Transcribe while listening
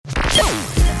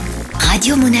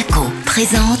Radio Monaco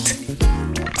présente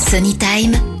Sunny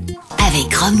Time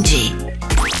avec Rhum. Sunny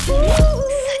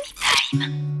Time.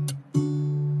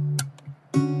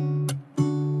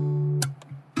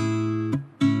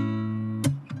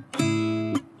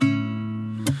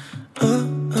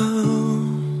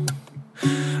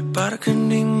 Parcă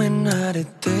nimeni n-are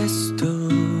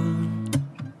testul.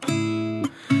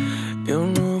 Eu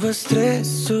nu văd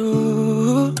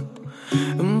stresul.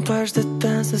 Împași de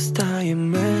dans, ăsta e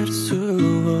mersul.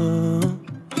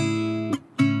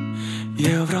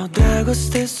 Eu vreau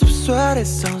dragoste sub soare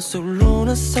sau sub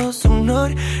lună sau sub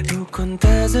nori. Nu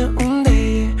contează unde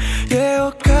e, eu o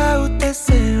caut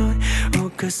deseori. O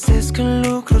găsesc în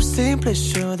lucruri simple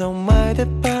și o dau mai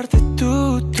departe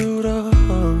tuturor.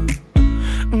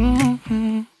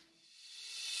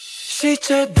 Și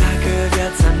ce dacă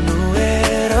viața nu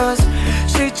e roz?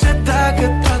 Și ce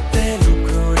dacă toate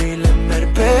lucrurile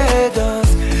merg pe dos?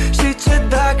 Și ce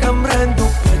dacă am rând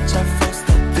după ce-a fost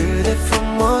atât de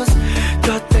frumos?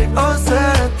 Toate o să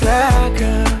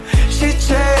treacă. Și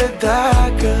ce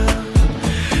dacă?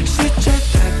 Și ce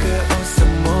dacă o să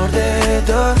mor de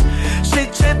dor? Și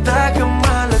ce dacă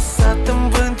m-a lăsat în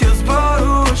vânt, eu zbor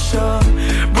ușor?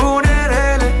 Bune,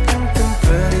 rele,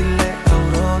 întâmplările au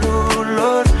rolul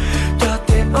lor.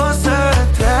 Toate o să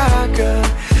treacă.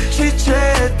 Și ce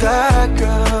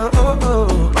dacă? Oh, oh,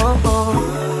 oh, oh.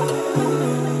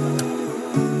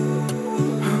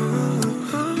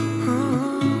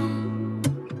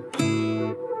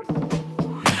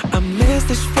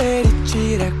 Amestești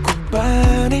fericirea cu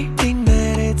banii,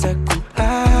 tinerețea cu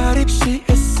aripi și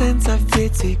esența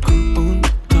vieții cu un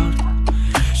tort.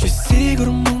 Și sigur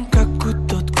munca cu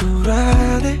tot cu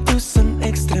roade, dus în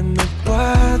extreme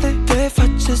poate te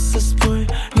face să spui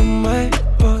nu mai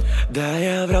pot.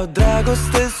 De-aia vreau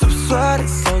dragoste sub soare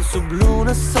sau sub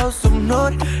lună sau sub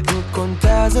nori. Nu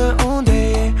contează unde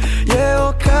e, eu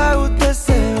o caut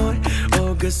deseori.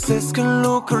 O găsesc în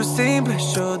lucruri simple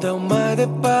și o dau mai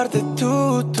departe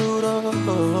tuturor.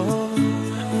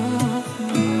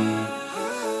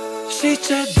 Și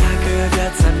ce dacă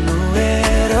viața nu e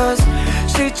roz?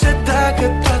 Și ce dacă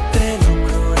toate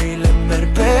lucrurile merg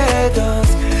pe dos?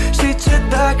 Și ce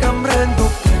dacă am rând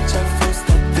după ce-a fost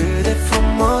atât de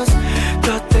frumos?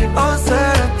 Toate o să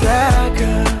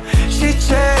treacă. Și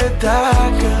ce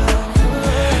dacă?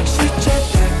 Și ce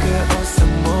dacă o să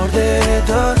mor de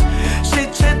dor? Și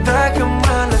ce dacă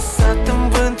m-a lăsat în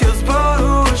vânt, eu zbor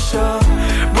ușor?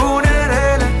 Bune,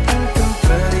 rele,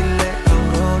 întâmplările au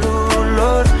rolul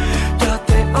lor.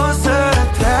 Toate o să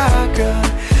treacă.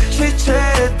 Și ce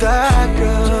dacă?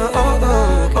 Oh,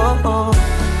 oh, oh, oh.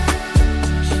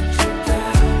 Și ce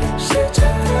dacă? Și ce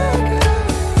dacă?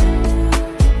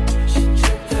 Și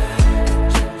ce dacă?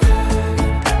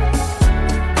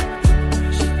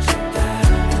 Și ce dacă?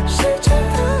 Și ce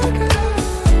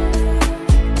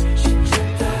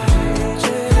dacă?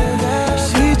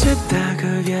 Și ce dacă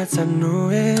viața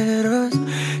nu e roz?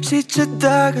 Și ce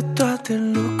dacă toate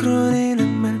lucrurile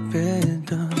merg pe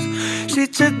dos? Și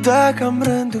ce dacă am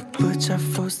rând după ce-a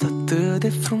fost atât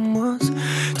de frumos?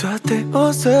 Toate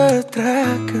o să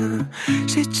treacă.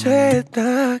 Și ce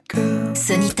dacă?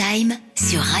 Sunny Time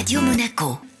sur Radio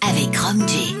Monaco avec Rhum.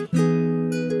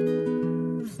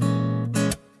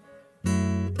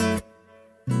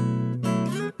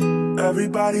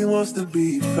 Everybody wants to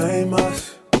be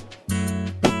famous.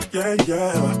 Yeah,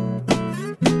 yeah.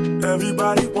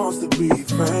 Everybody wants to be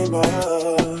famous.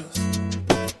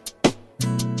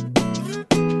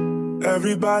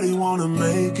 Everybody wanna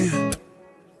make it.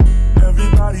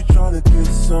 Everybody tryna get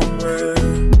somewhere.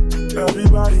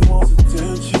 Everybody wants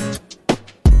attention.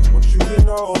 Want you to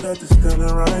know that they're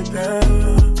standing right there.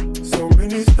 So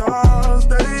many stars,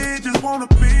 they just wanna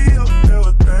be up there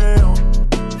with them,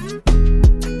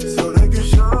 so they can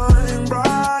shine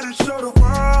bright and show the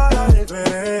world how they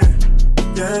been.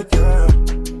 Yeah, yeah.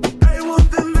 They want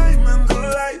the name and the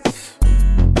lights.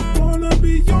 Wanna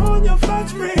be on your flat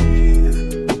screen.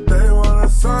 They wanna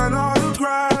sign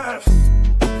autographs.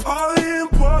 All the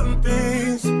important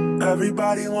things.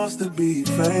 Everybody wants to be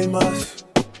famous.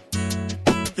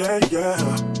 Yeah, yeah.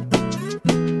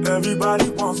 Everybody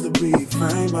wants to be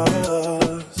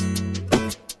famous.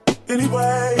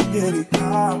 Anyway,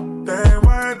 anyhow, they ain't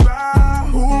worried about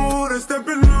who they're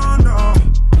stepping on, no.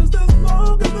 Just as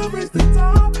long as they reach the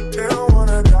top. They don't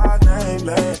wanna die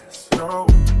nameless, no.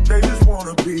 They just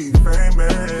wanna be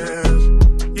famous.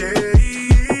 Yeah,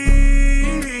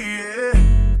 yeah.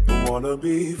 They wanna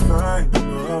be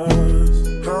famous.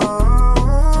 Oh,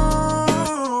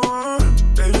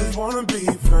 they just wanna be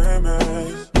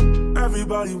famous.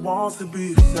 Everybody wants to be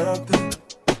accepted.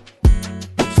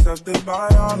 Accepted by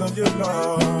all of your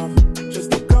love.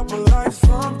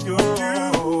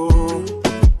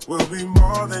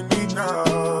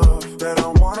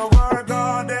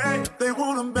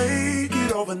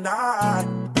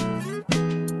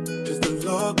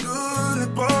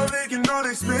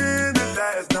 they spend the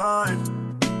last dime.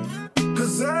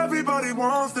 Cause everybody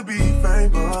wants to be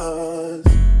famous.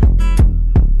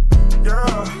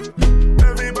 Yeah,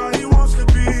 everybody wants to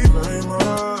be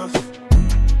famous.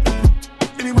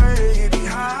 Anyway,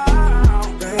 anyhow,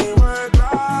 they ain't worried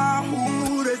about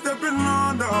who they stepping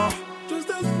under. Just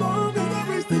as long as they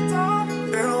reach the top,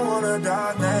 they don't wanna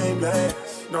die nameless.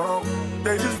 No,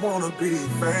 they just wanna be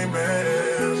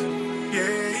famous.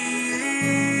 Yeah,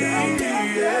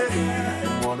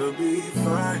 they wanna be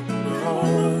famous.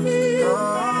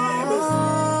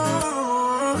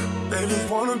 They just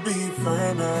wanna be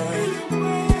famous.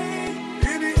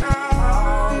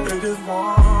 Anyhow, they just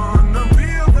wanna be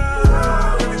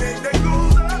around. Everything that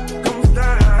goes up comes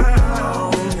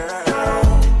down.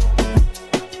 Yeah.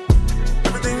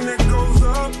 Everything that goes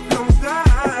up comes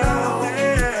down.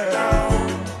 Yeah.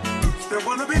 They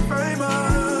wanna be famous.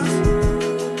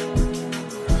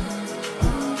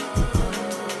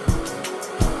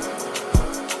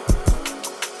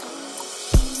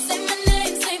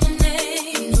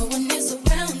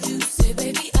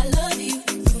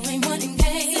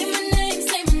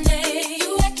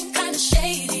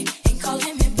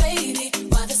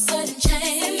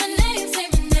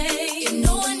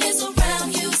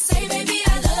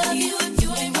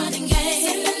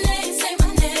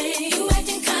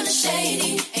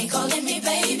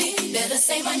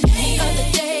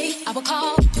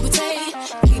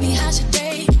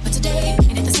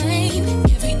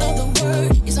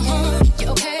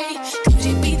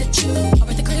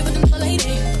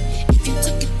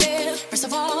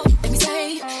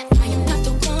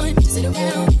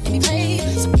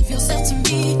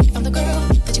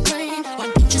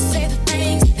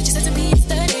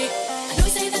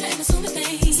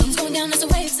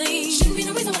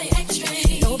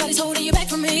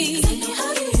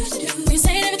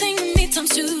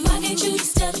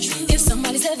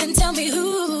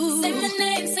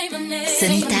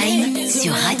 Sunny Time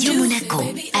sur Radio Monaco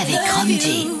avec Rhum.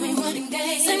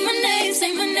 Say my name,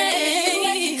 say my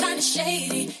name. Kinda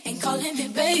shady, ain't calling me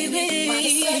baby.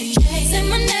 Say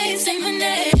my name, say my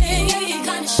name.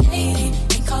 Kinda shady,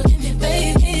 ain't calling me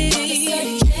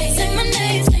baby. Say my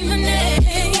name, say my name.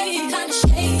 Kinda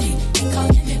shady, ain't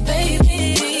calling me baby.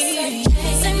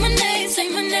 Say my name, say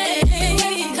my name.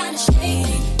 Kinda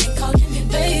shady, ain't calling me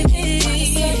baby.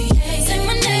 Say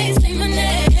my name, say my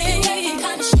name.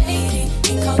 Kinda shady,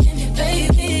 ain't calling me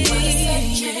baby.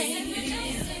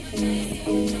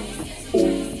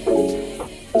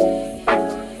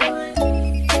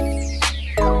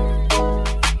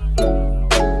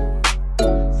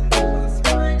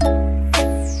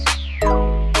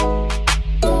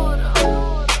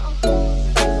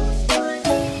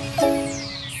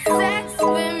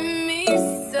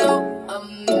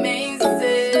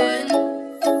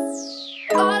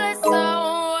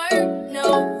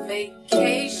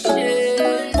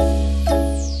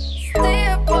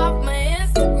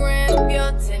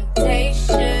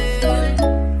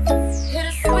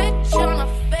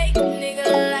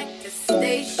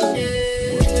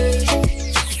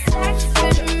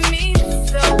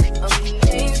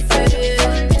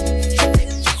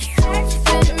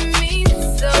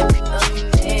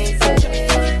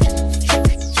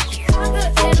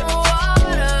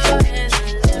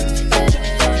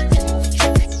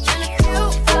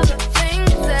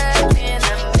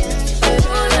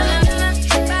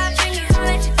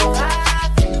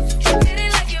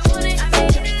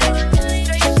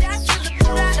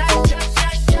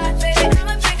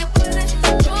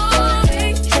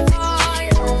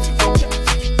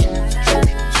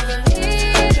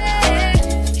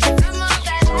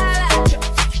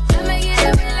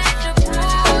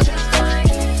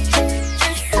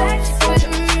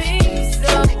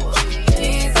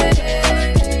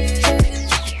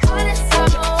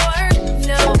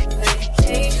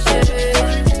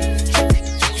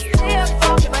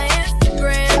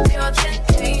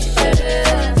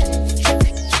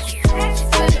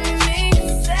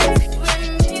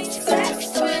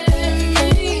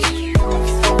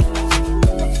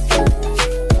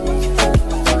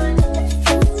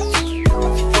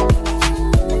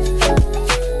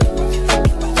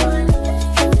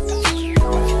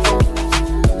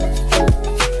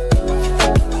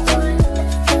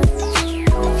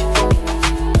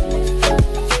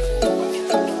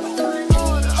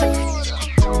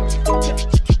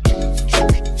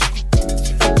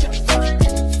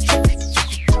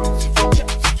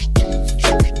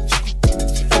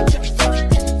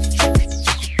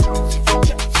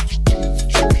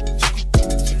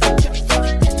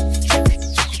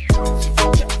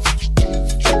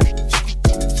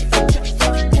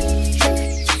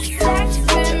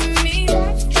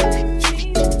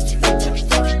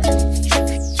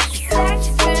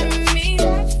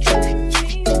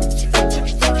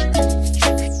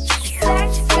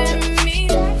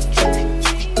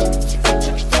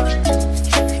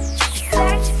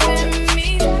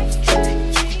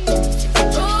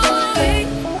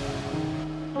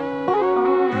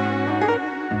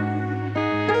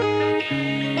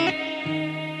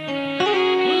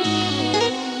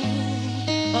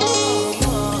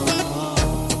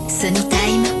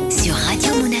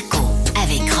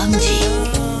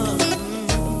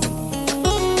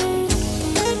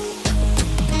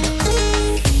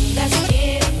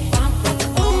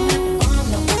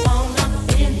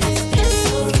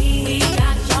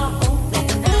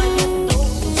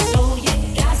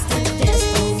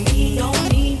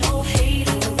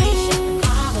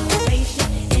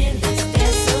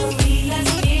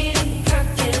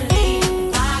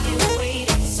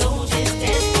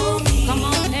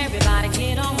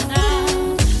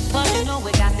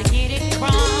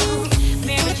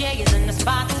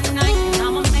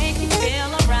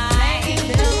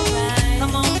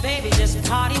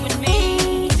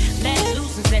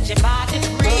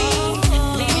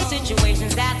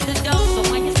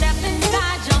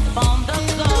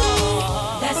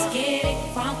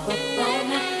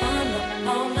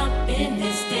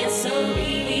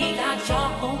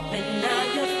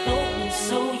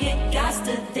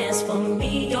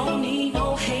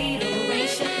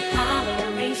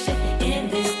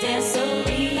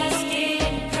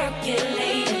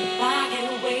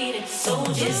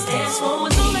 Oh,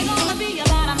 it's only gonna be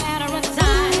about a matter of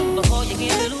time before you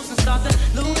get loose and start to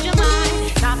lose your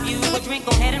mind. Stop you a drink,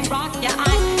 go ahead and rock your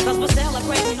eyes, cause we're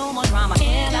celebrating no more drama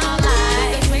in our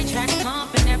lives. The great track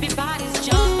pumping, everybody's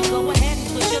jumping. Go ahead and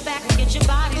twist your back and get your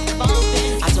bodies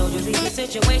bumping. I told you leave your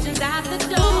situations out the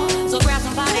door, so grab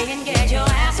somebody and get your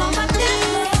ass on the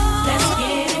dance floor. Let's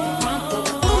get it crunk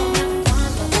up on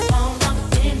up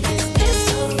in this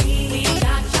history. We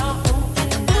got y'all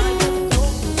open, now you're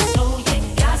open, so you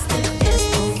got to dance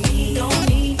for me. Don't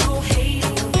need no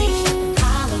hateration,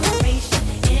 holleration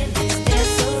in this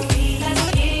history. Let's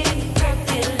get it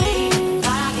percolating,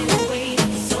 rocking and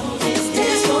waiting, so this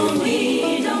dance for me.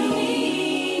 Don't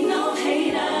need no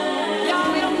haters. Y'all,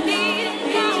 we don't need it.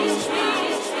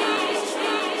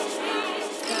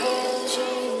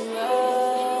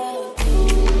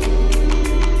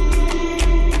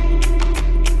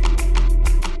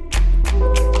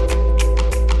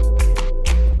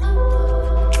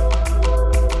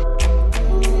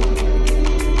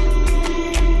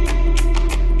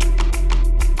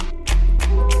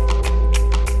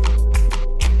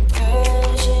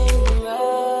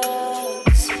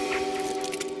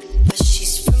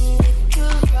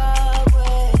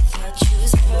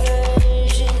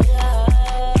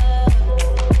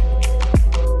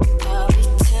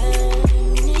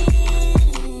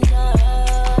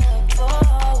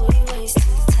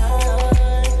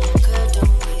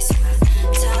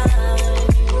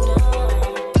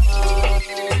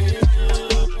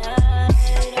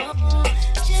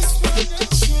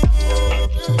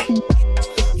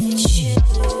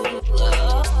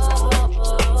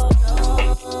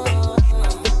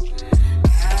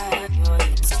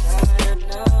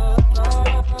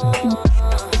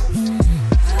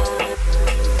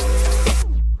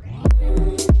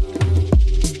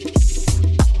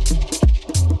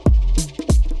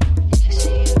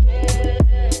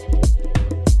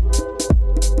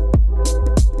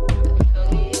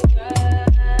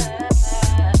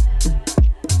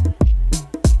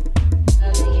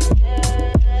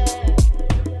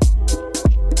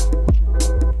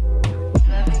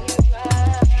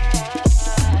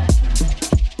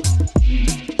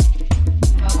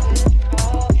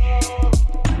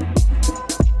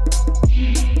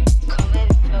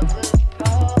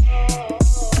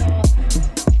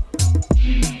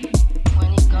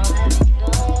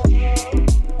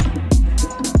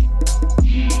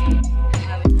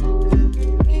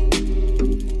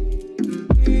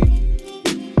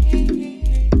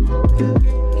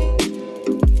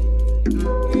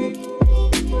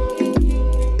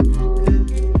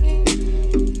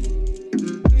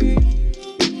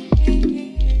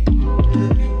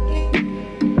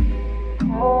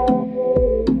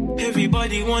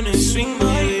 Everybody wanna swing my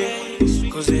way,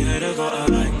 cause they heard I got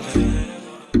a banger.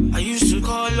 I used to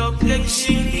call up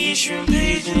Lexi, Shrimp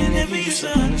Page, and they never used to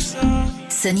answer.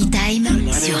 Sunny Time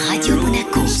sur Radio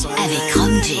Monaco avec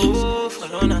Rhum J.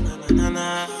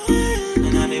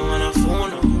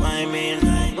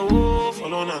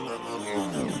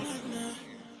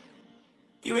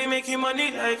 You ain't making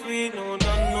money like we know,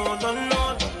 don't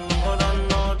know.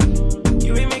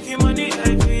 You ain't making money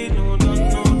like we know, don't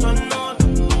know.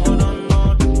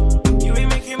 You ain't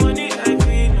making money like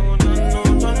we know, don't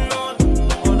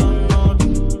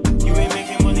know. You ain't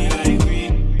making money like we,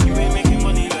 you ain't making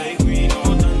money like we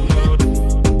know, don't know.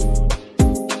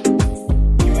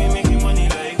 You ain't making money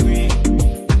like we,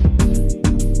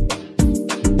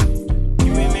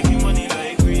 you ain't making money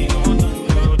like we know, don't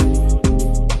know.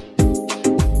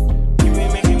 You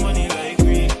ain't making money like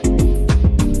we.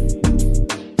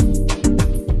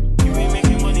 You ain't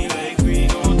making money like we,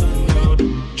 no, no, no.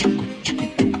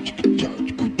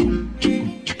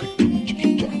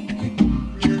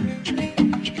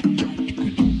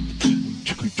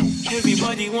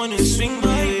 Everybody wanna swing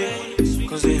my way,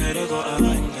 cause they heard I got a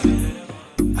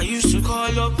banger. I used to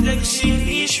call up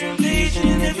Lexi, Shrimp Page, and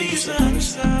they never used to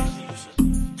answer.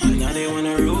 And now they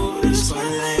wanna rule the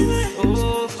spotlight.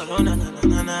 Oh, follow na na na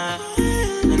na na.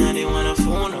 And now they wanna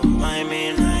phone up my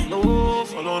main line. Oh,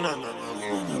 follow na na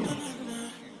na na na.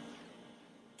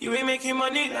 You ain't making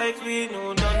money like we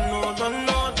know, don't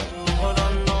know.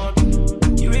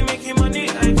 You ain't making money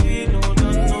like we know,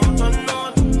 don't know.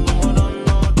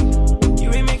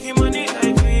 You ain't making money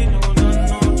like we know,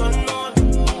 don't know.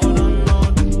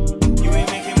 You ain't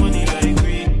making money like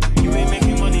we, you ain't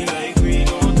making money like we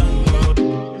know, don't know.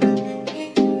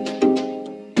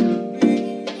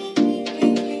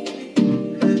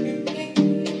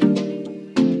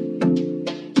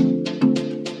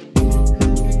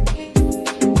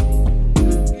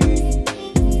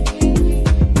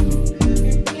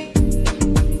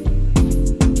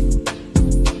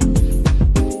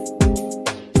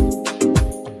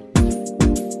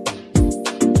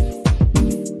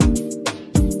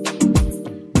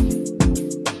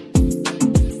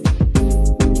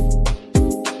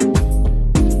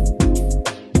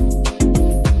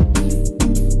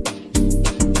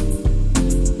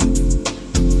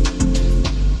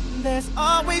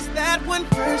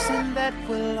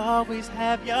 always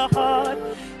have your heart.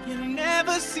 You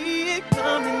never see it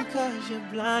coming cause you're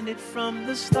blinded from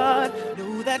the start.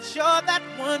 Know that you're that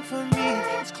one for me.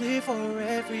 It's clear for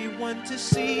everyone to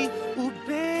see. Ooh,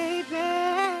 baby.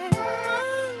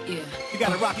 Yeah. You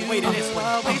gotta rock the weight in this one.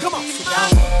 Oh, come on, sit down.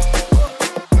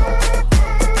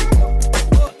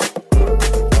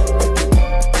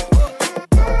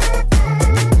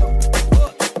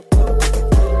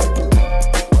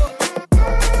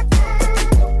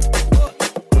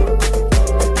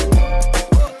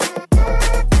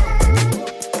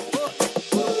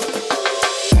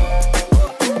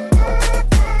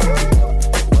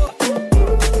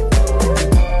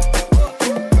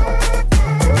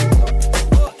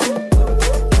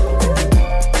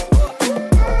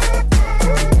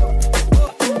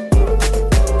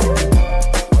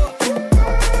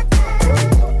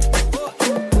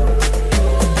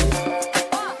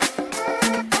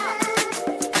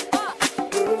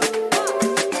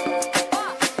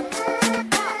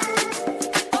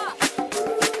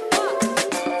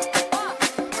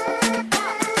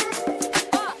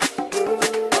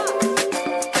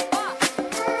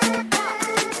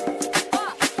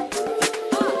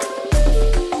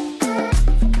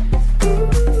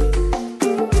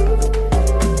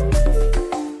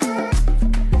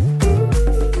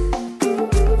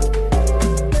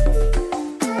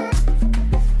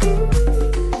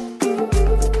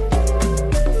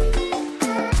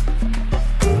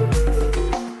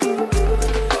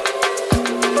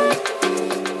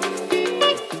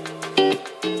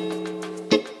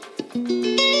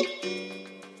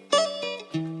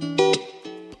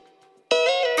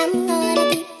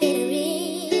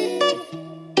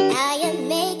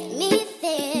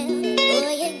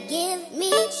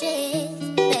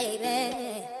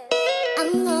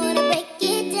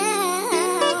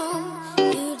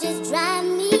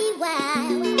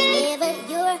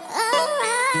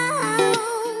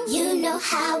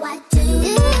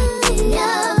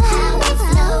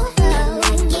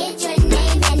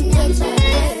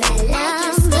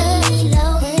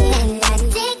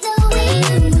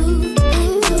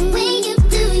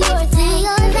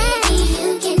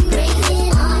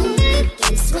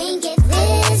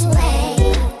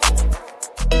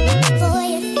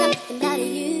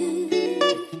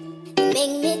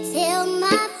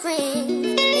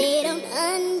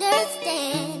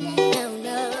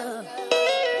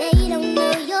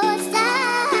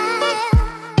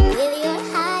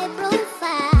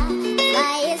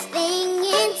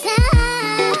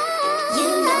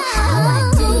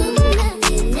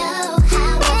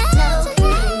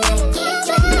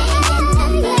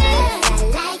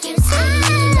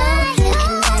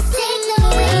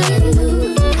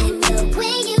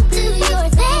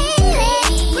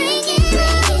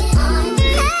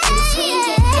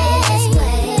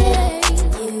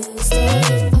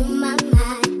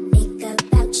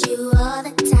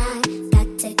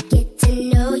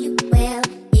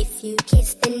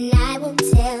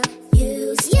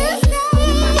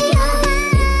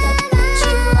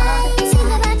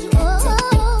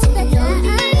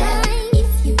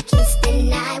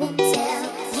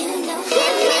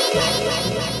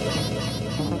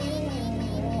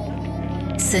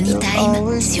 Sunny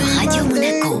Time sur Radio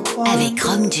Monaco avec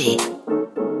Rhum.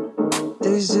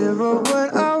 Day zero when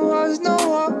I was no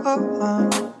one.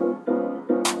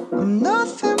 I'm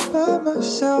nothing but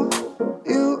myself.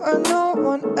 You are no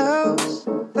one else.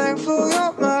 Thankful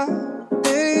you're my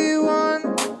day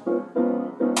one.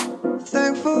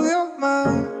 Thankful you're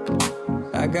mine.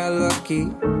 I got lucky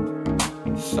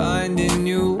finding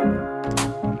you.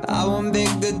 I won't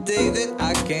make the day that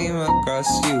I came across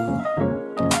you.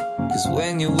 'Cause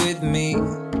when you're with me,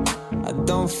 I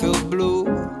don't feel blue.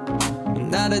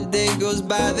 Not a day goes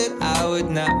by that I would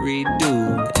not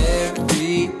redo.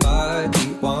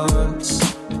 Everybody wants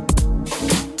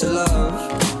to love.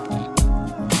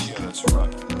 Yeah, that's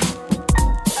right.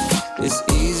 It's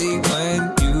easy when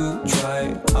you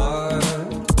try hard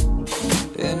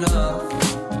enough.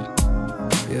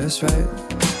 Yeah, that's right.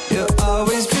 You'll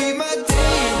always be my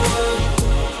day one.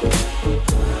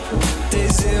 Day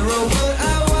zero when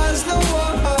I was no one.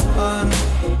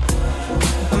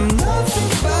 I'm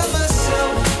nothing by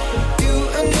myself. You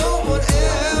and no one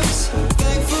else.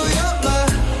 Thankful you're my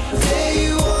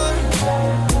day one.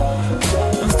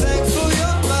 I'm thankful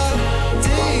you're my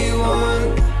day one.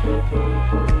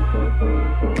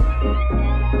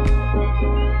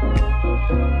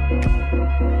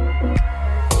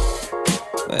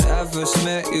 When I first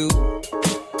met you,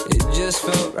 it just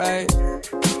felt right.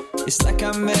 It's like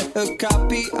I met a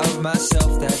copy of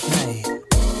myself that night.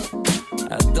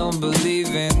 I don't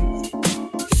believe in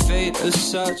fate as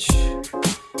such.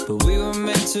 but we were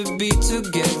meant to be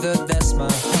together, that's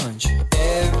my hunch.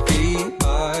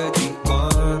 Everybody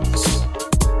wants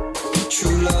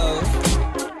true love.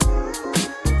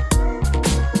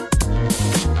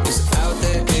 It's out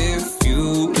there if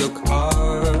you look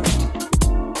hard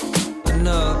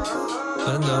enough,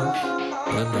 enough,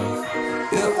 enough.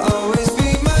 You'll always be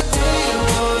my day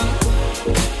one,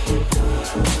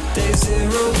 day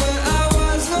zero when I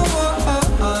was no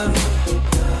one.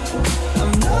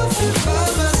 I'm nothing by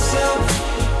myself,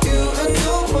 you and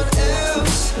no one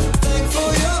else. Thankful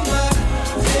you're my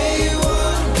day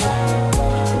one.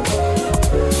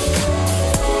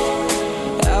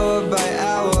 Hour by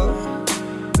hour,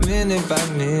 minute by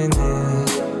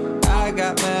minute, I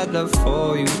got mad love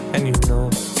for you, and you know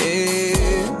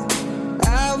it.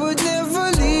 I would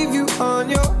never leave you on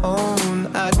your own.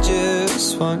 I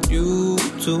just want you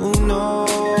to know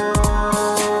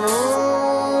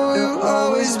you'll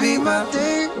always be my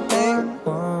day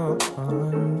one,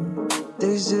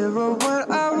 day zero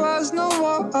when I was no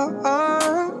one.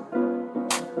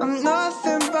 I'm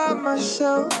nothing by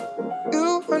myself,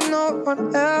 you and no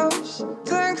one else.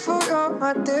 Thankful you're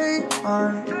my day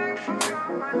one.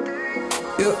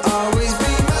 You'll always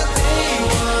be my day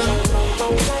one,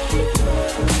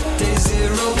 day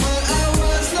zero when I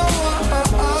was no one.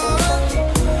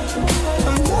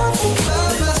 I'm nothing by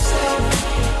myself,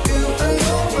 you and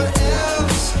no one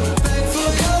else. Thankful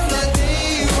you're my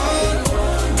day one,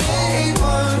 day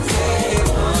one, day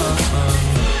one.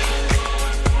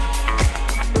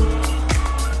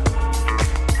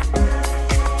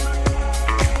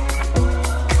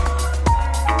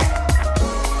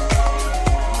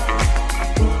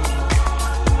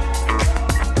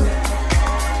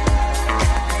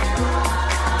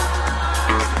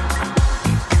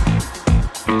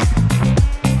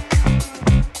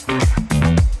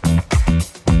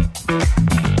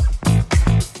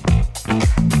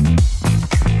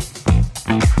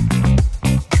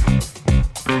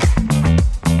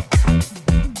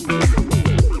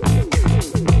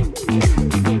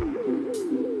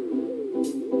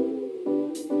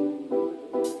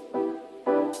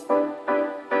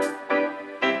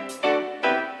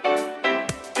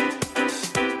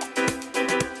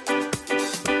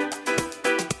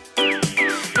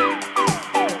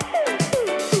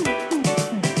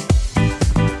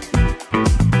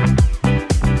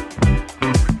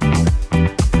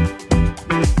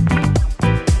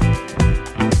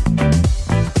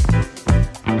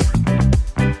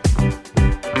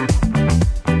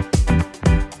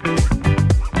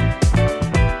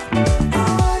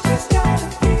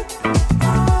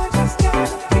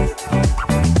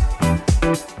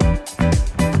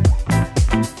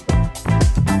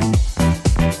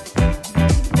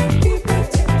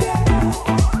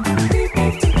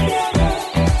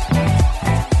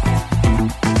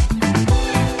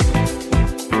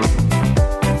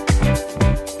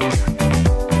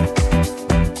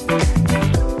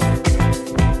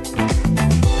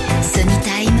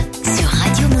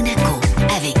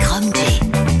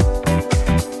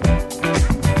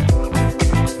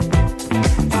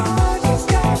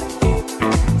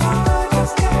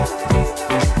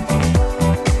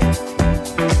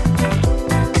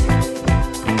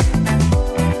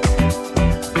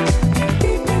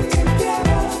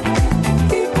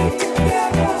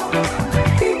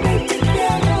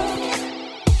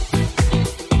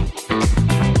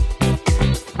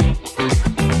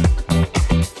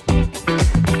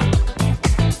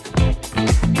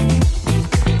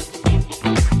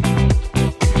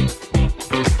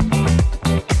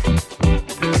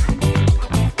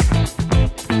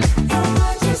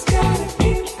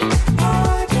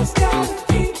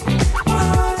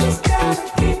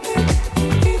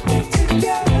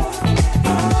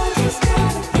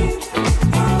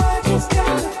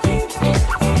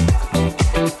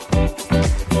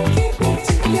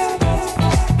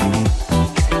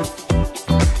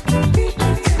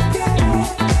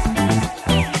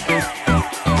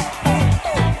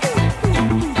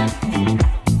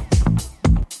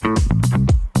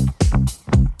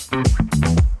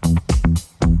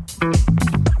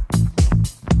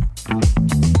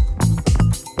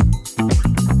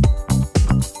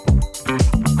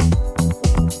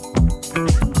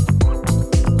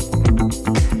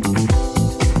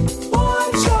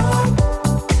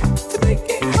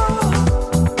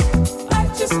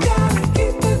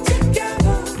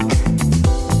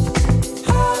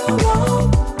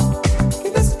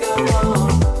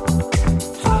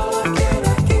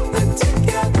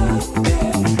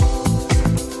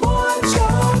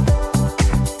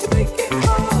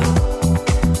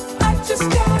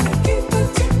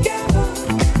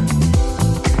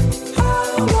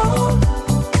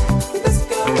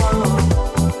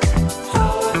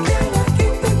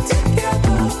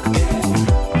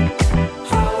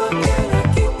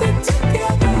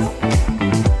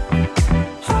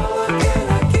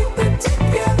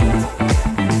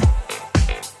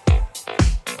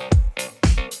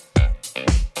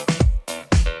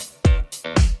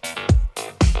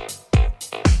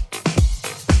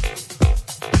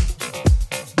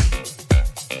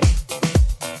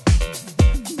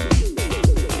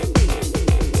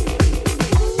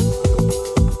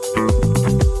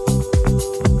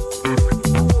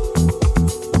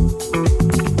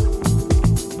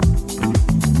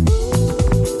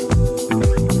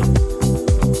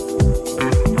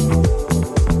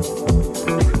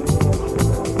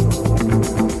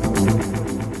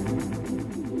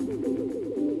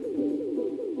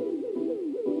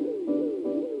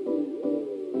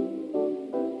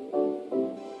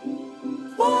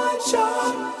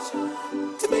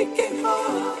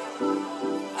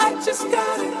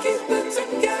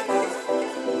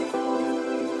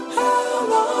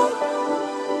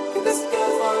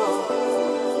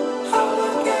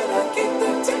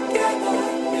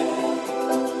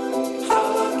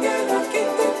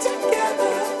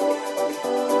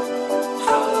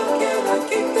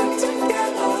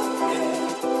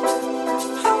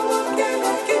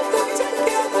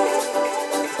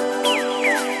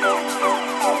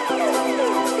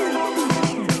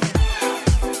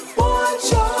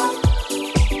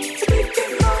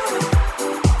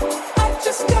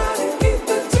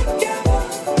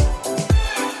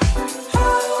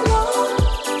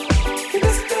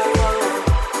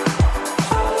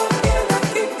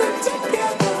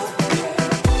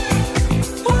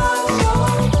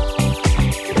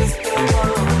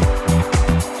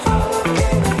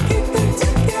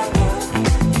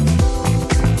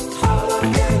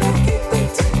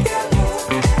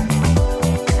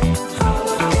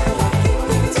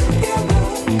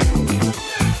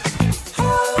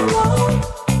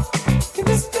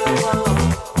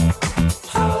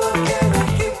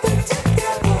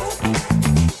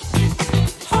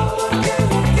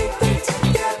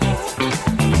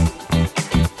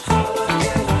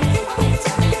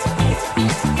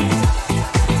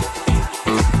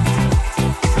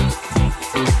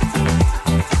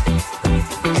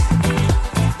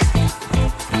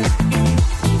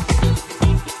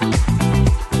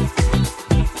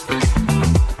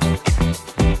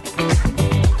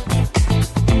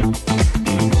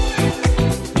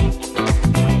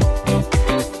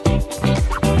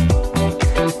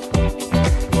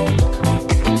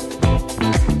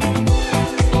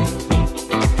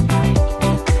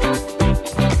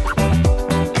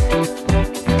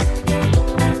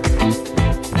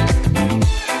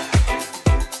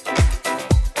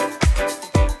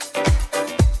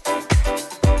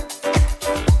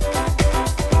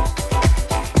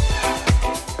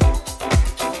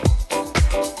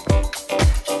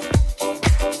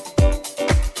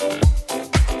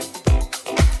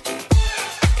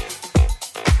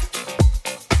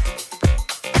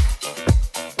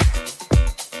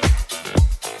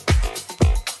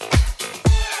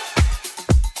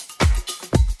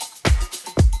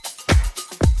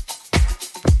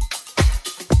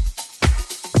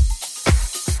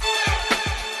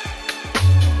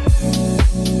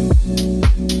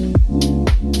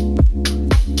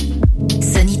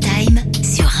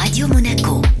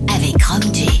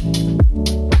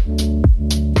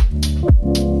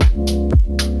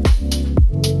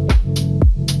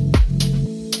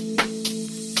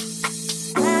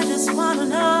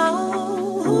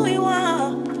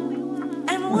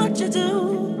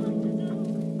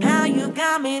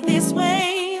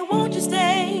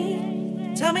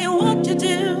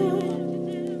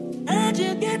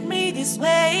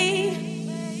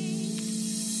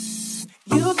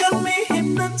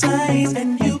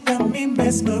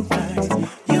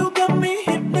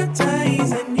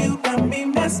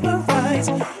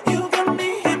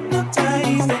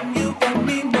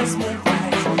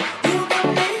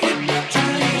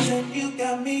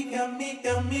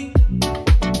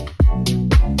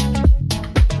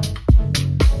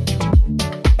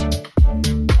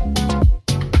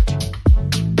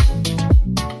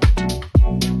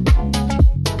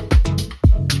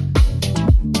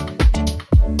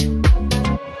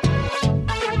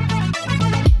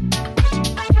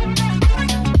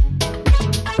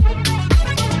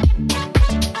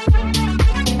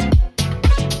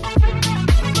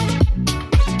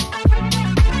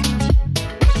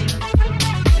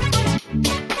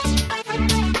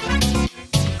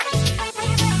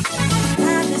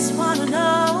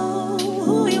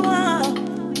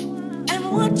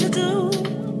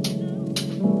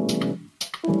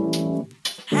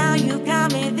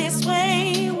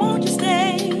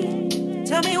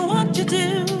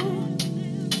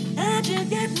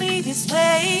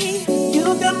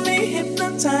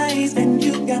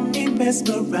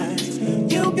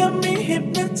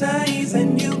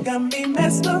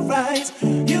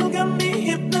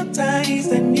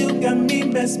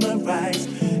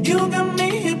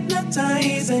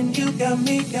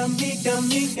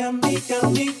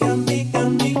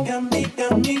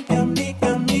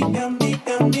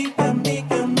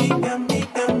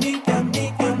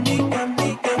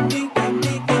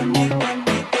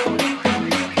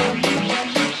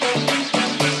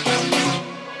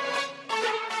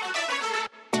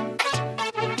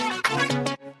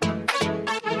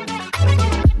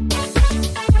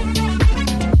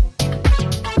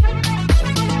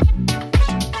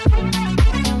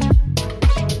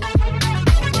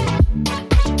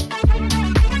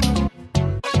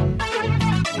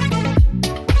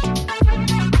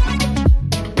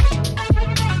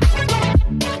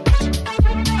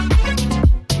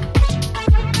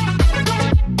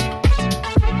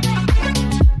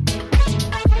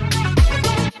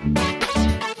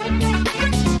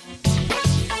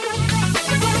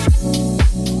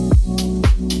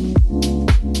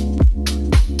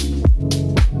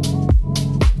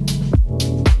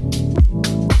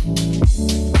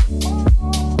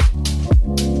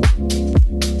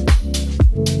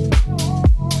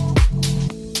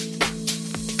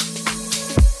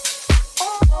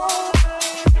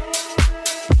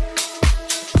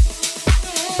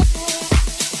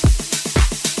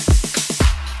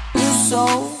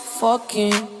 so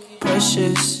fucking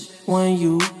precious when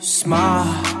you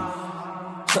smile.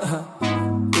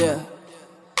 Yeah.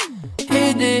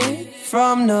 Hit it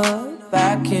from the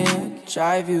back and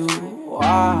drive you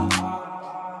wild.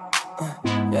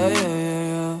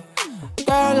 Yeah.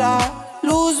 Girl, I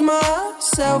lose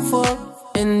myself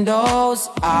up in those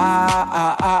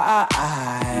eyes.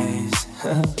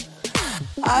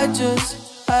 I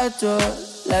just had to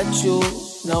let you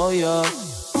know you're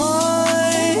mine.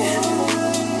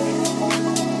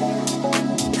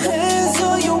 Hands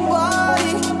on your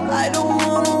body, I don't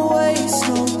wanna waste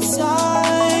no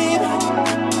time.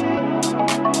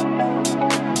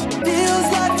 Feels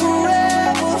like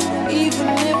forever, even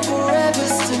if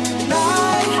forever's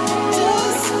tonight.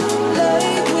 Just lay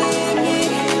with me,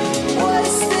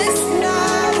 waste this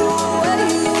night away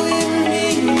with me.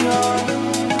 You're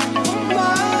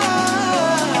mine.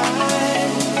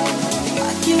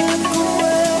 I can't look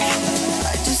away,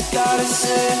 I just gotta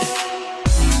say.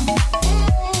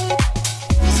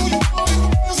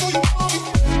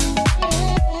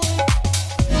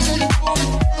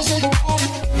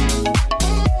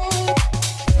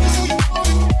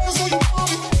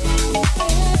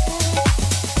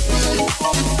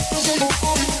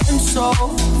 So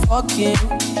fucking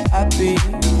happy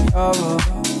you're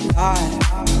alive.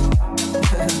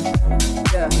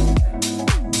 Yeah.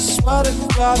 Swear to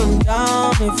God I'm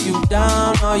down. If you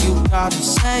down, all you gotta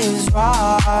say is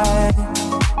right.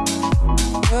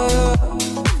 Yeah.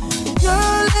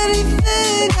 Girl,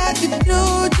 anything I could do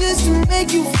just to make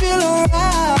you feel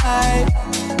alright.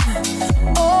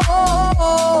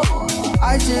 Oh,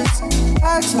 I just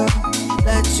had to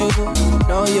let you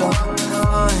know you're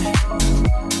mine.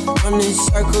 Running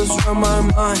circles from my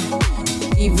mind.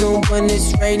 Even when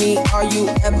it's rainy, all you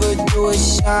ever do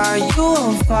is shine. You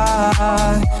on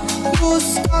fire, you a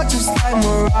star just like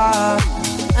Mariah.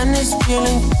 And it's feel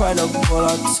incredible,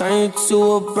 I'll turn you to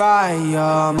a bride.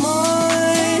 You're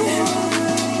mine.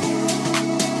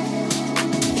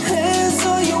 Hands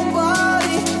on your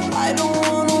body, I don't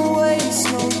wanna waste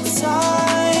no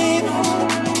time.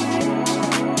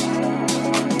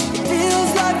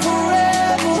 Feels like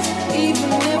forever,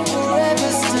 even if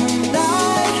forever's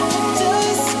tonight.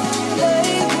 Just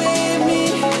lay with me,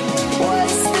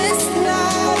 waste this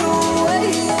night away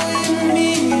with me.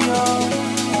 You're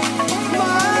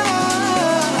mine.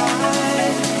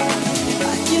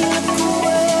 I can't look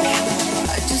away,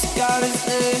 I just gotta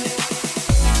say.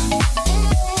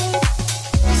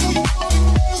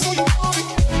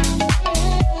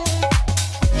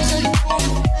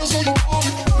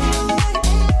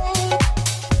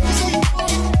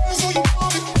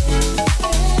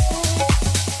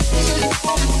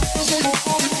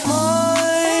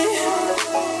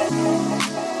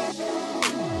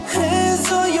 Hands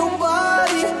on your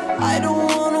body, I don't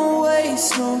wanna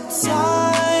waste no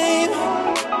time.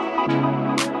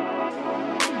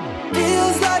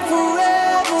 Feels like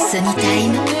forever. Sunny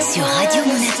Time sur Radio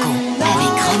Monaco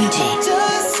avec Rhum J.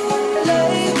 Just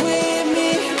lay with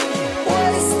me,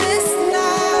 waste this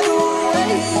night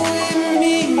away with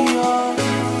me. You're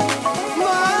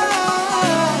mine.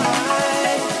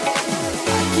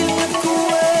 I can't look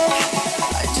away,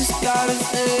 I just gotta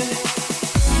say.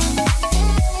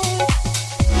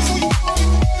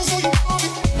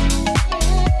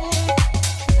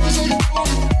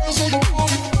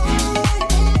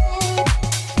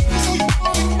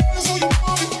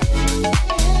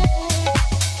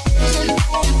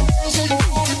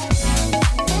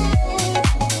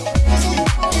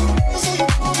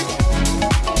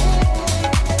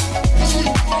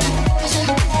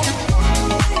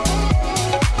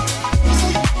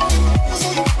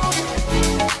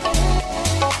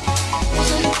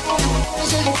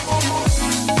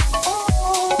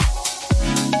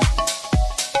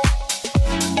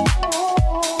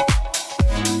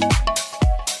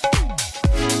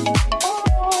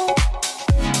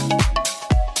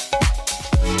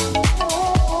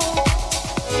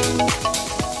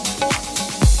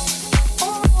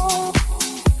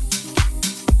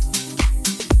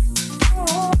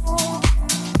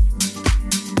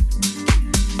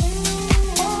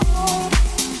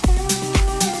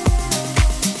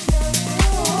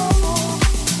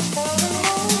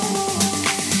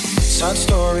 Sad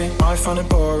story, I found it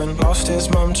boring. Lost his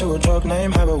mum to a drug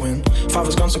named heroin.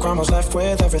 Father's gone so grandma's left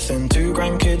with everything. 2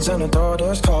 grandkids and a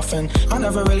daughter's coffin. I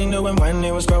never really knew him when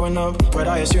he was growing up, but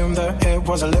I assumed that it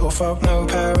was a little folk. No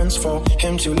parents for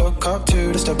him to look up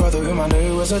to. The stepbrother whom I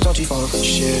knew was a dodgy folk.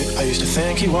 Shit, I used to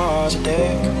think he was a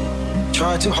dick.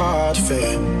 Tried too hard to fit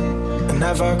and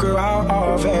never grew out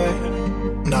of it.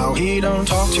 Now he don't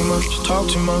talk too much,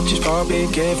 he's probably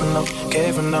giving up.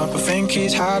 I think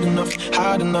he's had enough,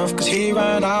 cause he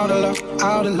ran out of love.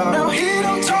 Now he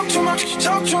don't talk too much,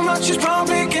 he's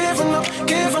probably giving up.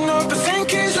 I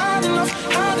think he's had enough,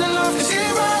 cause he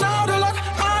ran out of love.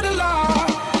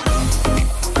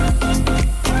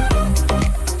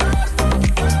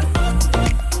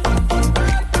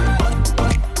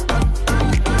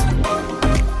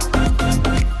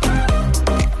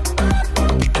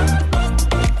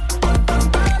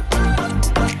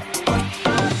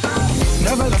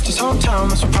 Hometown,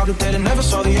 that's what probably did it. Never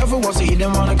saw the other was that he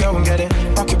didn't wanna go and get it.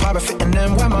 Occupied by fitting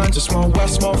in where minds are small. Where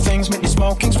small things make these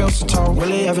small kings feel so tall. Will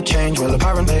he ever change? Well,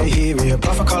 apparently he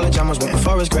reapplied for college and was waiting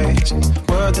for his grades.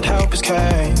 Word that help his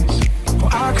case. Well,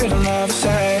 I couldn't ever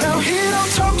say. Now he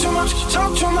don't talk too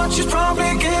much, he's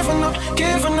probably giving up.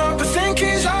 I think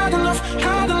he's had enough,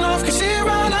 cause he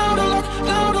ran out of luck.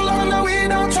 Now he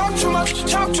don't talk too much,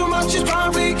 he's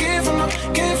probably giving up.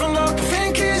 I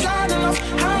think he's had enough,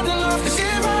 cause he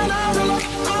ran out of luck.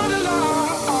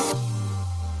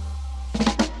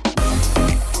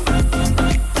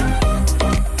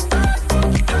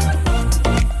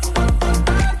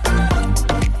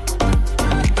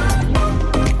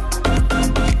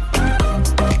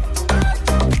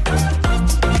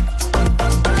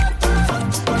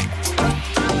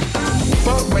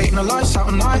 Lights out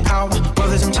and night out.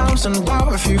 Brothers in town send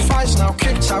about a few fights now.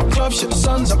 Kicked out, club shit, the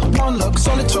sun's up. One look,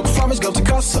 all it took from his girl to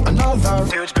cuss at another.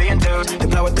 Dudes being dudes, they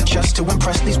blow at the chest to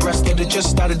impress these breasts that had just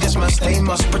started this mess. They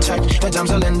must protect their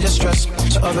damsel in distress.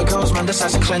 So other girls, man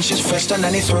decides to clench his fist and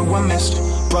then he threw a mist.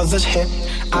 Brothers hit,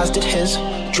 as did his.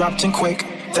 Dropped in quick,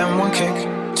 then one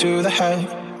kick to the head.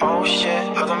 Oh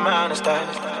shit, other man is dead.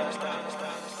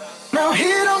 Now he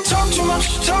don't talk too much,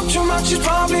 he's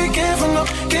probably giving up.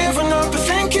 I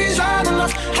think he's had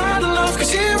enough,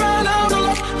 cause he ran out of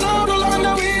love.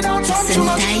 Now he don't talk too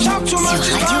much, he's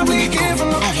probably giving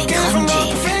up. I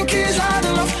think he's had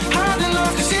enough,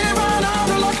 cause he ran out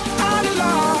of love.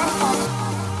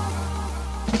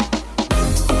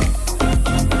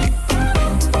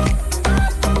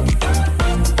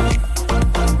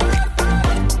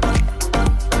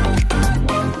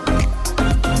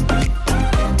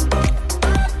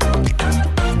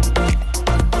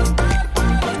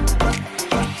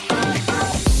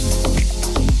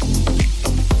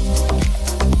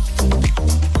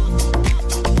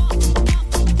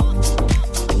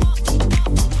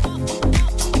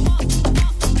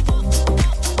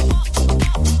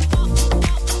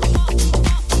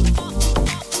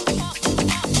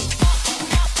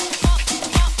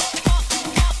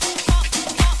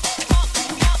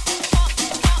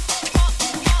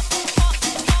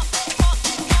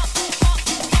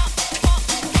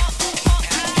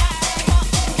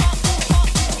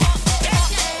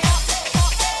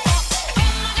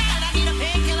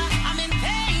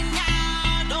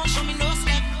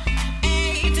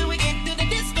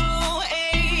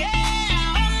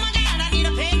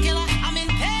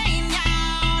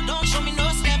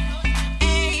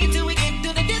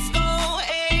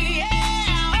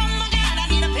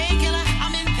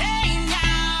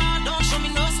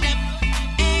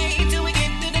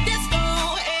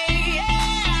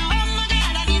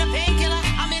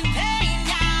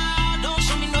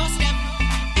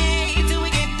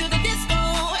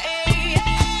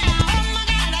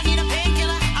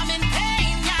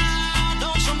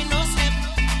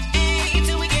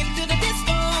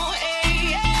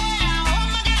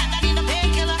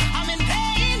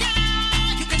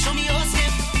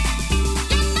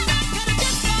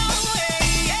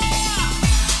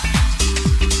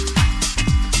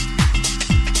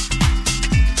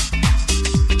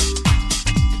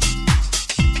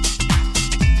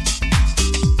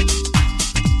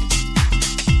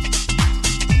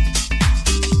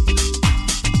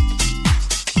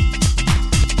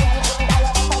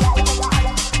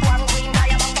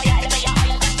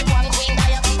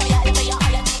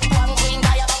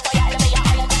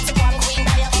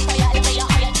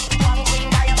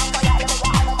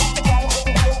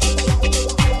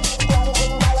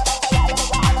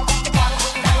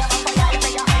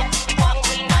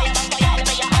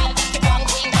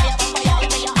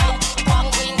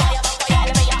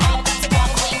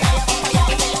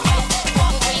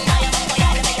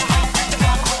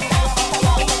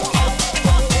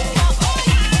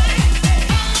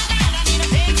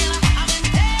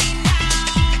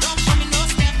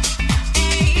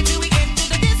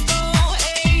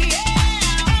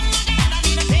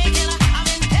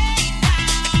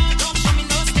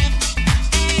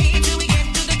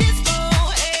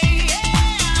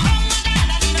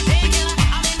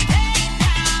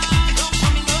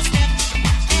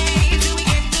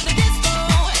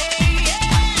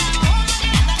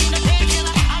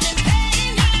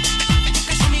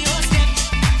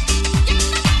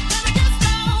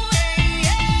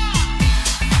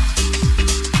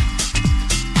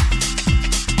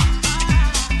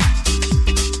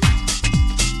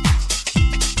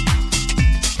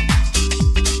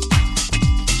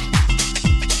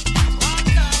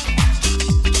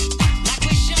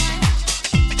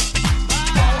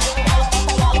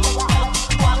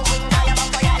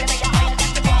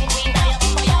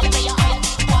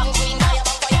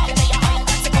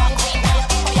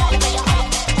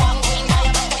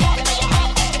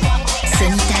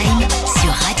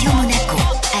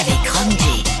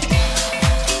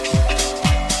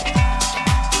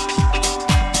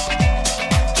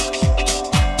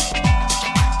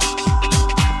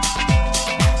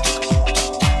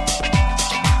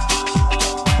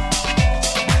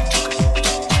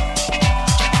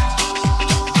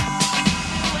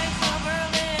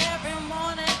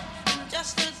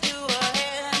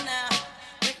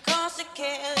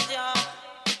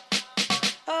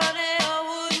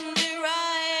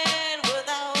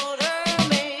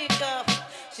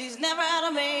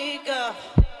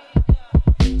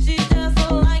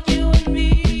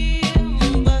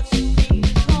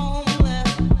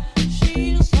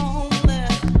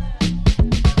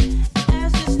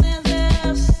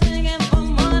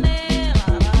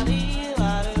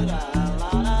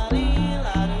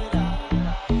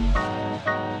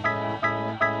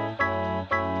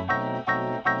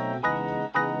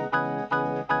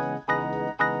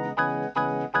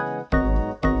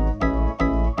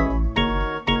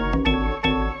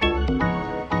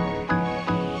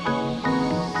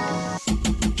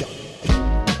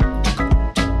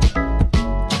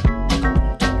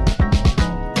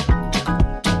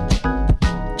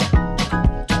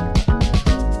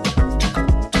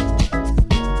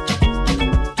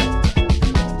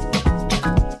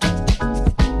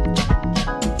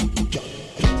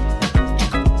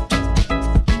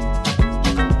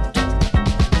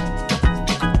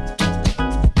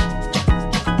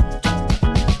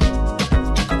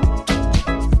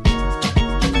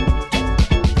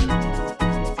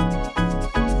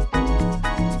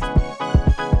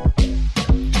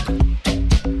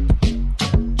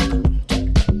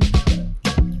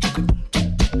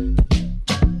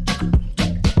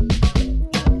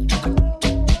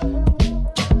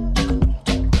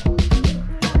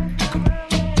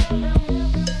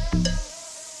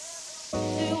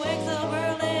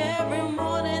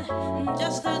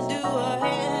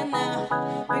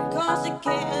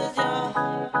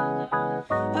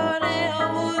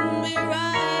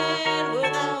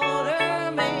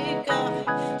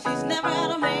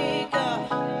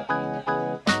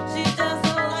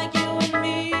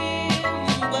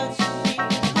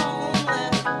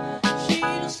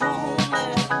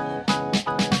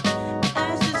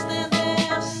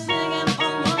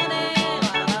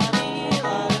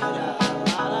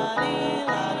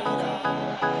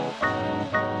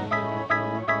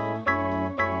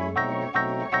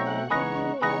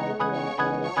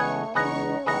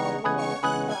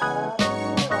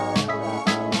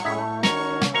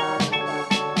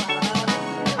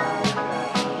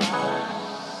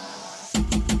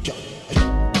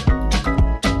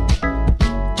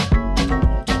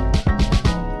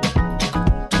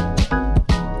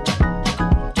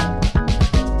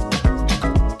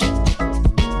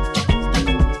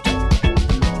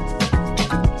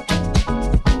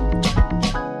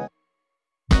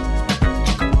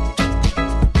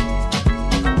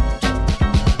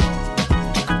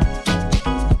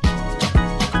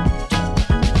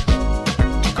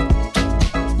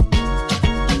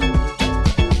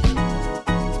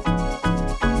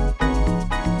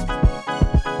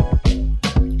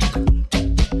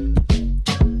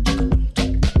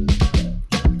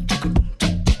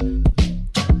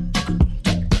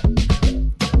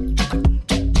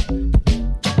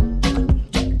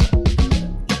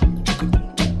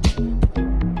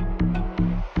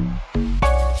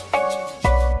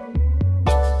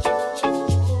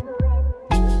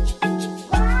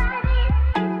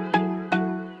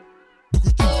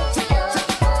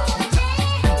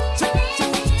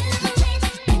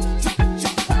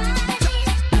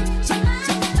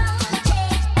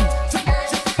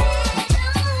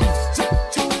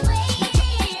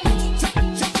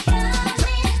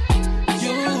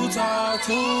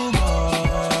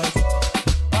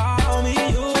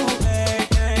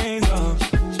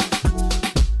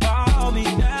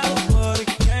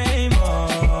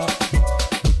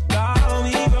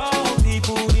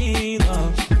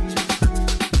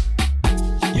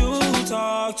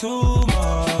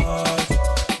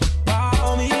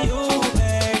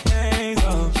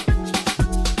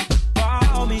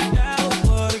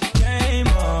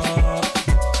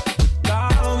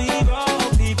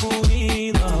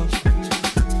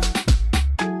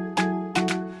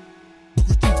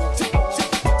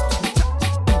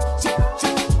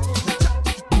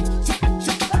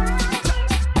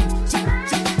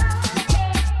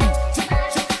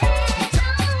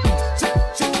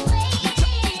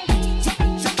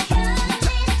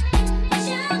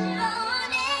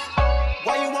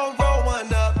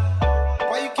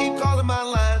 in my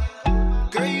line.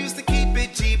 Girl, you used to keep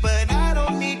it G, but I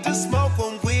don't need to smoke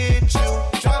one with you.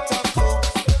 Drop top cool.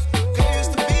 Girl, you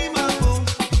used to be my boo.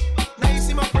 Now you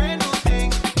see my brand new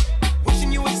thing.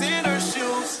 Wishing you was in her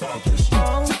shoes. Drop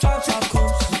top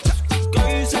cool. Girl,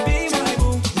 you used to be my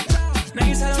boo. Now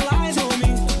you tell lies on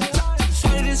me.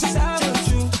 Swear this is out of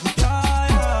you.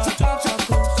 Yeah. Drop top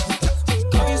cool.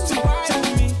 Girl, you used to ride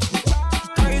with me.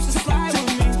 Girl, you used to slide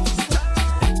with me.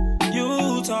 You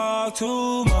talk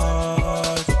too much.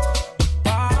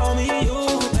 Follow me, you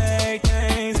make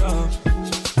things up.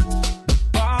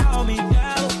 Follow me,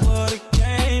 never put a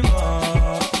game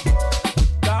up.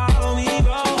 Follow me,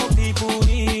 bro, people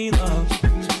need love.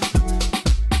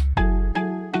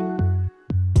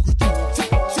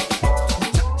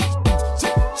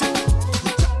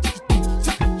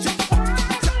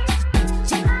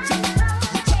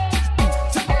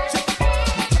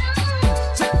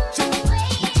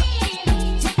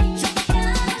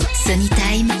 Sunny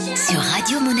Time sur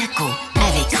Radio Monaco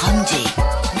avec Rhum J.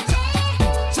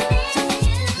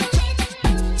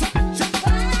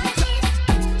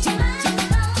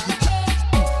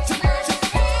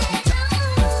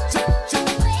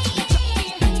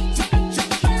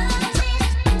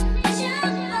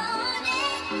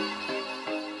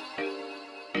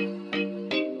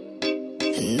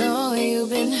 I know you've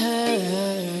been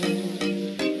hurt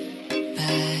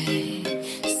by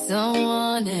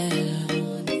someone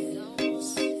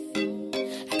else.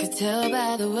 I could tell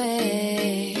by the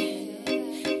way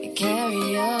you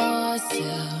carry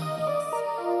yourself.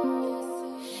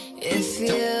 If you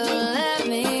let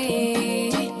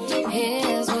me,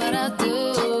 here's what I'll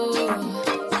do.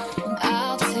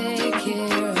 I'll take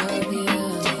care of you.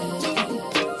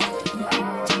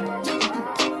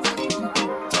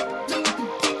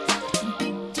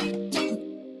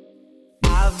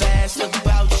 I've asked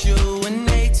about you and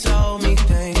they told me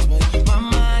things, but my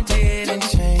mind didn't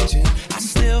change it. I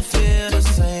still feel the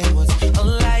same. What's a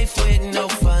life with no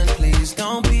fun? Please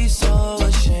don't be so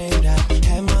ashamed. I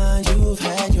had mine, you've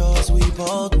had yours. We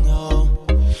both know,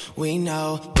 we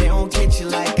know they don't get you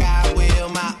like I will.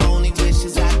 My only wish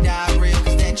is I die real,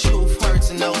 cause that truth hurts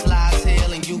and those lies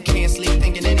heal. And you can't sleep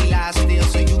thinking any lies still,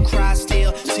 so you cry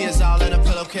still. Tears all in a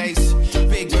pillowcase.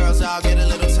 Big girls all get a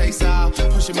little taste out,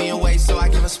 pushing me away so I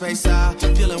give her space out.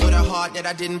 Dealing with a heart that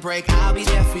I didn't break. I'll be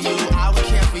there for you, I would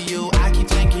care for you. I keep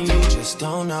thinking you just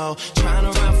don't know. Trying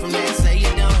to run from that, say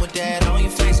you're done with that. On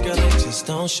your face, girl, it just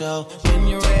don't show. When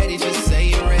you're ready, just say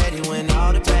you're ready. When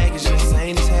all the baggage just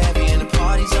ain't as heavy and the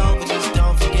party's over, just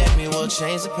don't forget me. We'll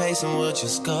change the pace and we'll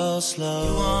just go slow.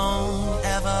 You won't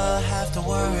ever have to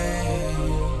worry.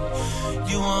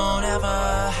 You won't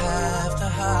ever have to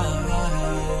hide.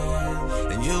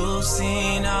 And you've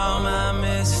seen all my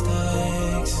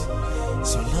mistakes,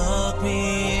 so look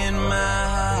me in my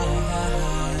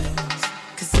eyes.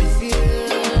 Cause if you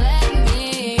let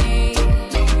me,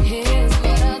 here's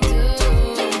what I'll do.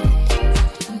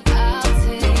 I'll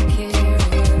take care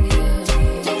of you.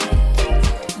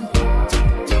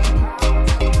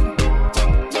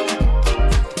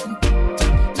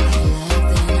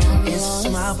 It's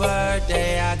my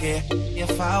birthday, I get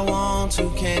if I want to.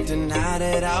 Can't deny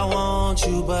that I want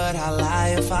you, but I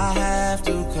lie if I have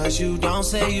to. Cause you don't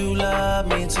say you love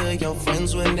me to your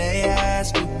friends when they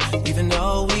ask you, even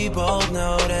though we both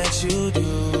know that you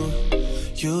do.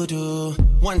 You do.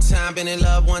 One time, been in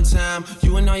love one time.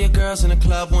 You and all your girls in the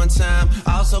club one time.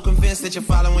 Also convinced that you're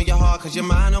following your heart, cause your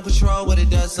mind don't control what it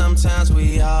does sometimes.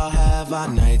 We all have our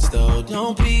nights though.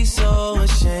 Don't be so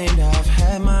ashamed. I've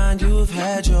had mine, you've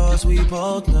had yours. We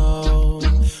both know.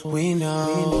 We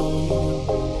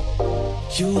know.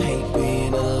 You hate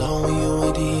being alone, you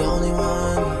ain't the only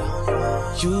one.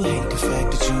 You hate the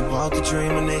fact that you bought the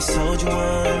dream and they sold you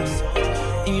one.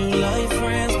 And you love your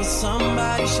friends, but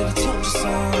somebody should've told you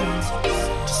something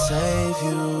to save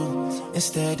you.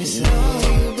 Instead they say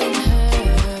You've been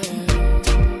hurt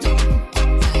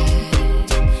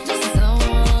by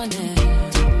someone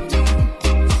else.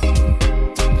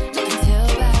 I can tell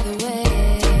by the way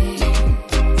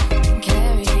you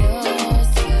carry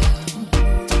yourself.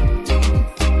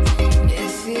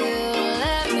 If you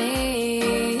let me,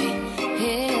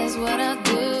 here's what I'll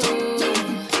do.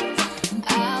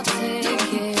 I'll take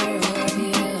care of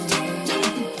you.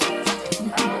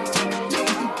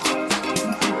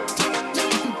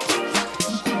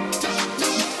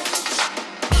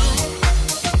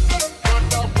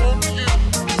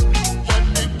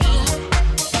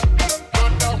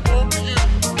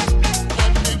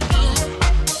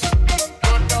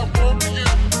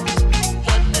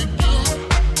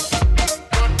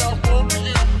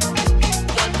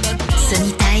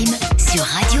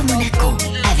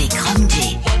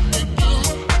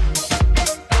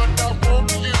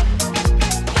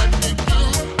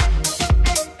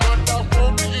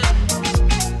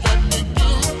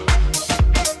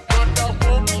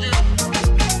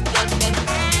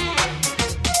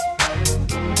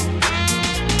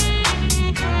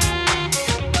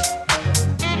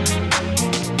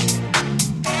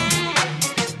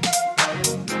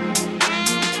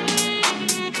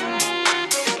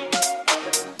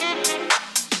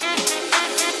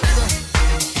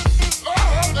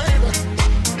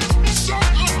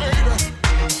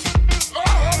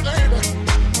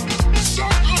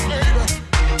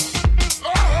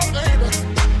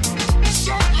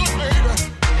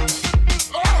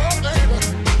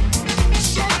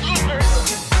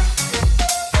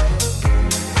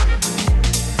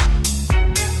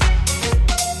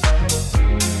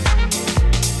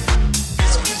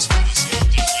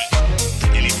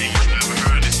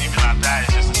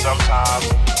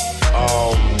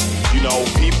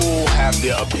 people have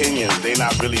their opinions, they're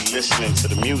not really listening to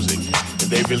the music. If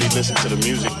they really listen to the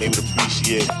music, they would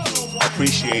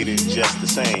appreciate it just the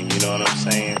same. You know what I'm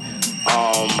saying?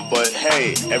 But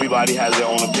hey, everybody has their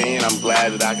own opinion. I'm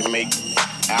glad that I can make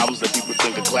albums that people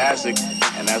think are classic,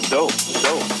 and that's dope. It's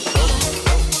dope.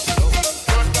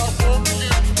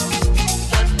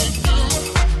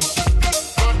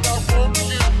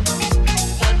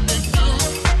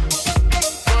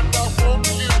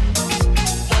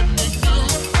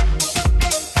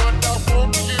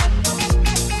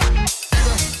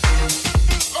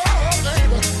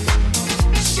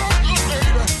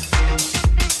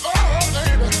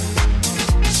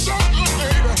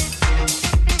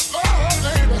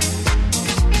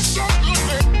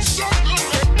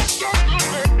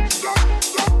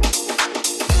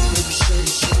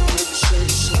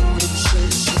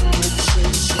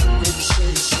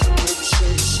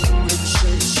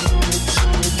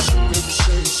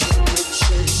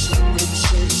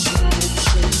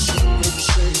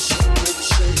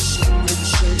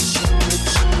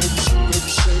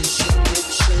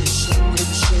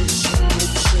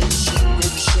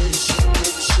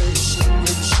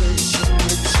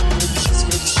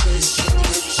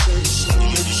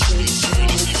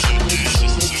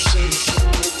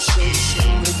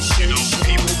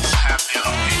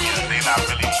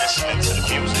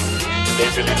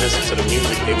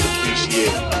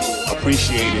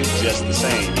 Appreciate it just the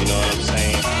same, you know what I'm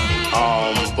saying?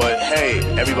 But hey,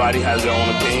 everybody has their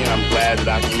own opinion. I'm glad that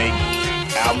I can make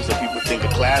albums that people think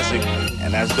are classic,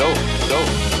 and that's dope. It's dope.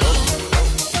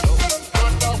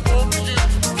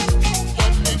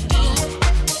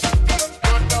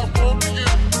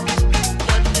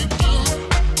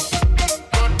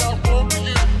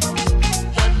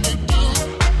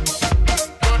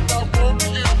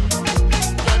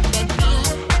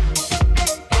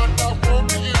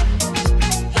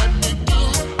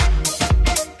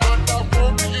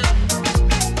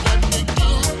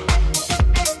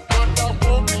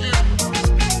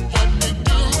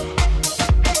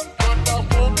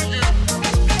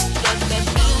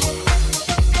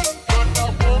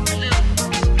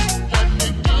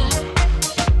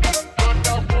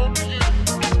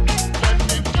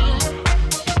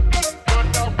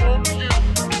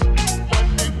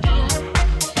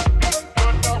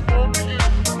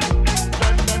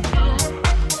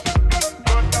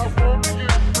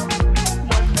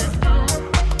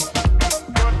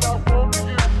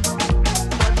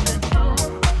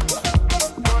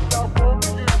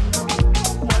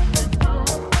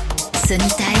 Sunny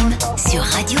Time sur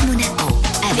Radio Monaco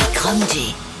avec Rhum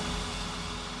J.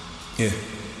 Yeah.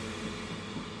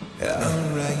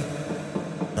 Alright.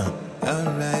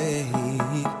 Alright.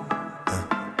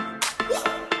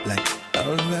 Like,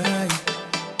 alright.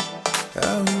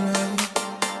 Alright.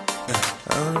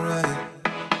 Alright.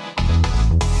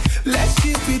 Let's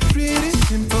keep it pretty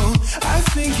simple. I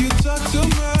think you talk too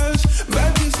much,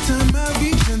 but this time I'll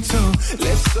be gentle.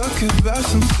 Let's talk about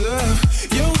some stuff.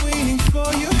 You're waiting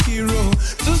for your hero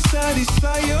to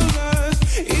satisfy your lust.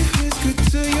 If it's good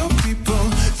to your people,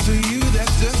 to you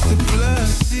that's just a plus.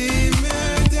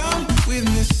 Simmer down with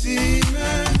me,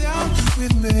 simmer down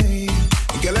with me.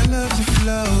 Girl, I love the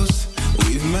flows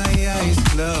with my eyes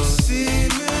closed.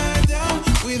 Simmer down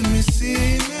with me,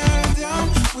 simmer down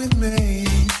with me.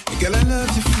 Girl, I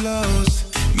love the flows.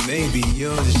 Maybe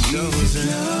you're the chosen.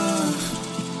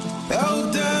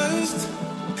 Oh, dust.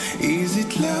 Is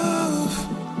it love?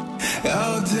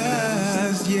 Oh,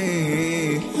 dust,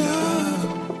 yeah, love.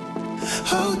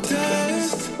 Oh,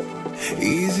 dust.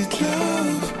 Is it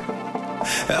love?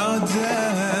 Oh,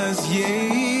 dust,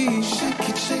 yeah. Shake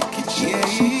it, shake it, shake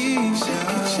it,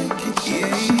 shake it, shake it,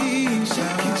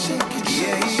 shake it, shake it,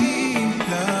 yeah,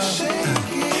 love.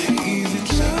 Shake it, is it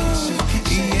love?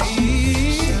 Yeah,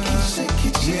 shake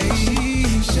it, shake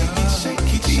it,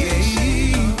 shake it, yeah,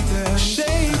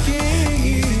 shake it,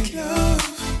 is it love?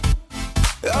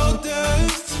 Oh,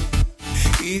 dust,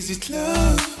 is it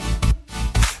love?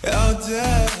 Oh,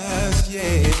 dust,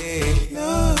 yeah,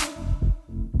 love.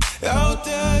 Oh,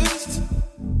 dust,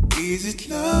 is it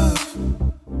love?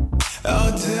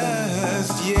 Oh,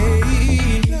 dust, yeah,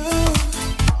 love.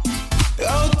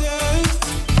 Oh, dust,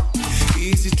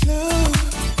 is it love?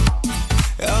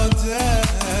 Oh,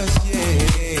 dust,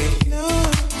 yeah,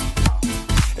 love.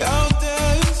 Oh,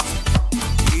 dust,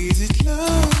 is it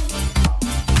love?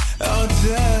 Oh,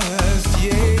 dust,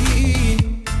 yeah,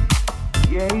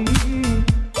 yeah,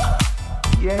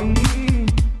 yeah,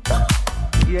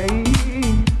 yeah.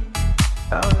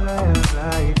 Alright,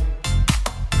 alright,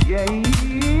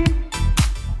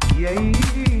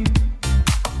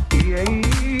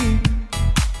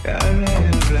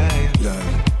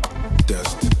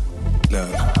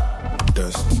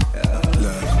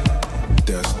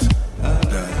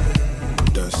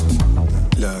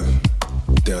 love,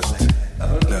 dust,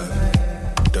 love,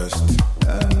 dust.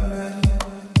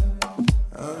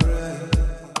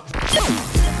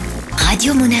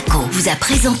 Radio Monaco vous a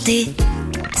présenté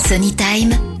Sonny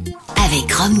Time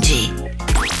avec Rhum.